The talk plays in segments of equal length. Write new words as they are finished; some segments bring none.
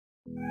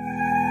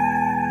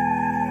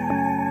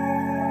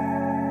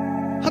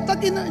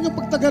Hatagin na inyong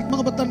pagtagad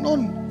mga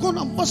batanon. Kung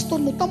ang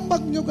pastor mo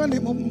tambag nyo gani,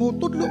 mo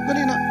tudlo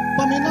gani na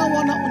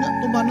paminawa na unya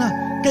tumana.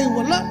 Kay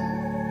wala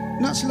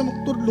na sila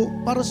magtudlo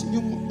para sa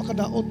inyong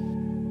makadaot.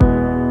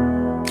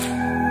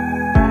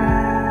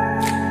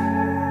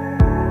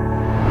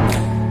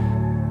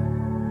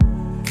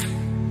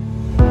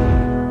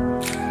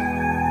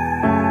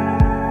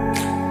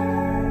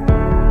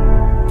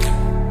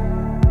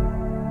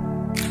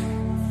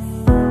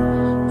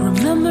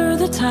 Remember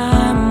the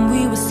time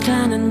we were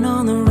standing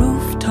on the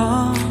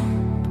rooftop.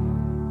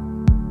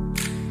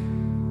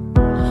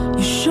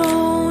 You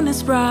shone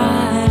as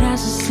bright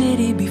as the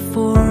city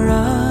before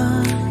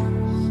us.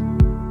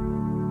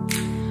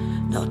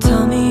 Now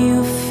tell me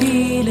you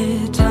feel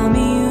it, tell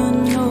me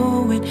you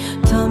know it,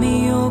 tell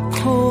me you're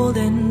cold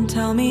and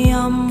tell me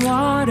I'm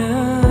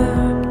water,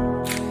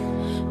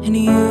 and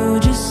you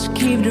just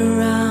keep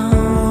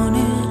around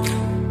it.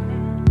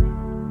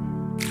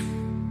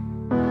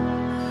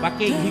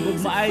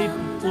 Pakihigugma ay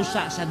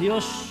usa sa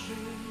Dios.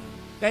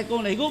 Kaya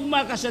kung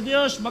nahigugma ka sa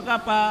Dios,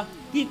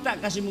 makapakita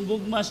kasi mong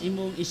gugmas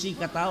imong isig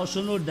katao,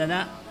 sunod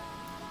na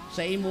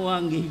sa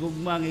imuhang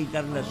gihigugma ng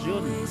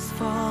inkarnasyon.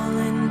 Fall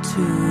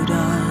into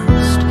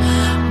dust.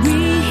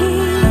 We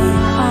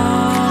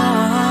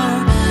are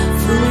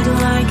fluid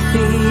like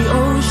the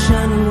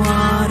ocean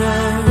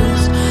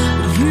waters.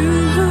 You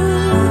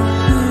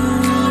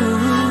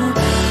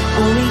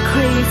only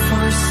crave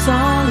for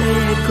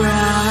solid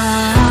ground.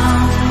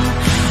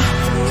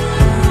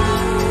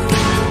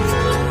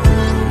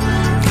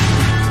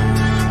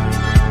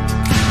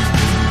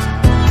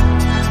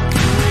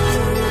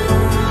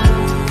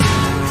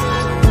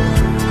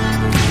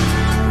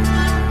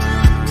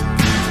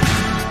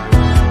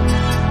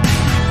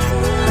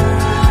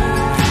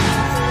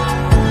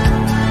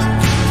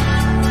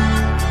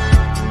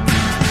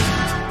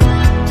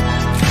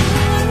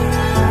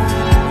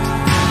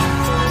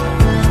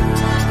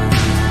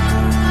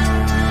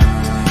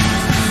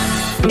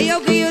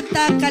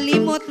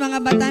 Kalimot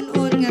mga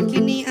batanon nga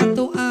kini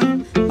ato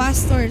ang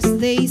pastors,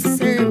 they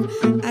serve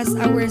as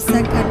our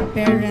second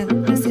parent.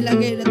 Sila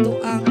gyud ato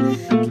ang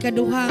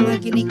ikaduha nga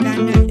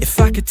ginikanan. If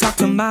I could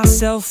talk to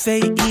myself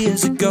 8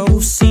 years ago,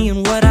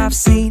 seeing what I've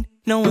seen,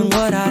 knowing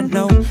what I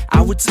know,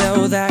 I would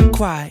tell that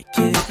quiet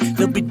kid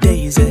there'll be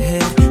days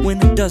ahead when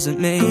it doesn't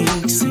make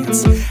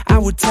sense. I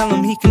would tell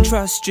him he can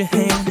trust your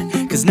hand,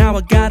 cause now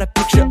I got a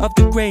picture of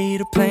the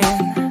greater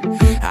plan.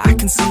 I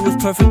can see with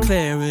perfect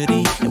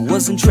clarity, it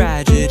wasn't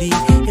tragedy,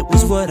 it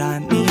was what I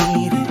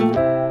needed.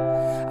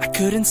 I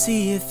couldn't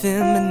see it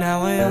then, but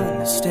now I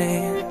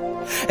understand.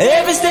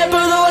 Every step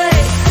of the way,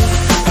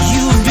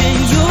 you've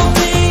been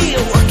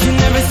working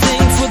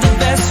everything for the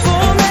best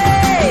for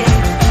me.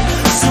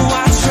 So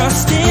I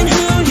trust in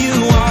who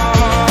you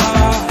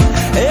are.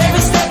 Every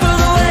step of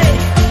the way,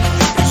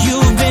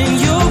 you've been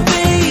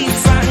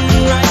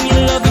fighting right,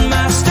 you're loving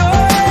my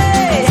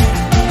story.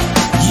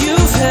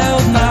 You've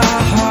held my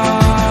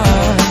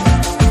heart.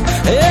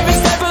 Every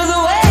step of the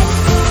way,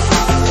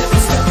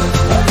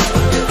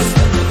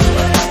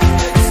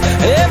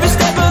 every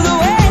step of the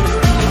way.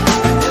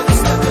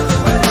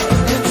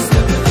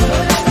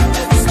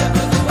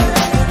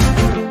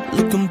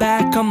 Looking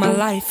back on my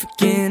life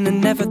again, I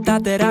never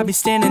thought that I'd be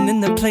standing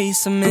in the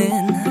place I'm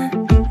in.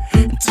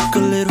 It took a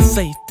little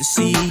faith to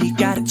see, you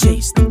gotta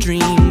chase the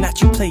dream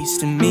that you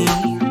placed in me.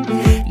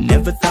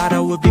 Never thought I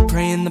would be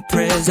praying the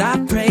prayers I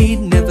prayed,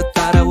 never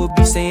thought I would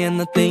be saying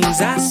the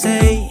things I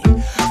say,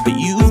 but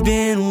you've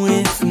been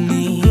with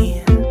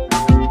me.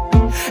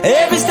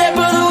 Every step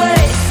of the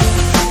way,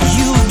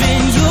 you've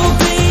been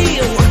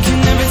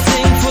working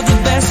everything for the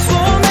best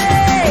for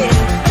me.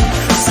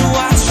 So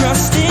I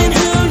trust in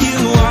who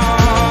you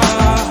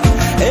are.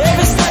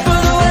 Every step of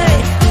the way,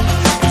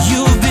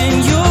 you've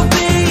been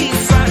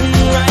fighting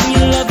right,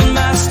 you're loving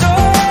my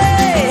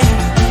story.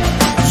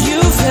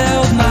 You've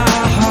held my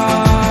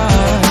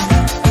heart.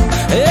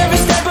 Every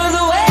step of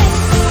the way,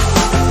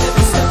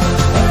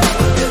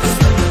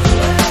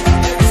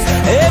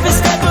 every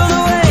step of the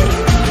way.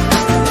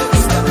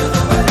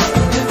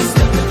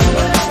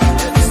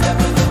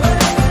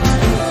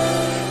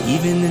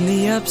 Even in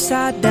the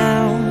upside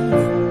down,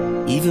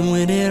 even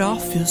when it all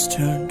feels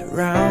turned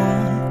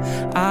around,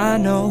 I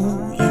know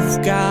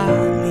you've got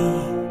me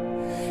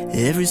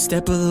every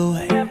step of the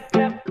way.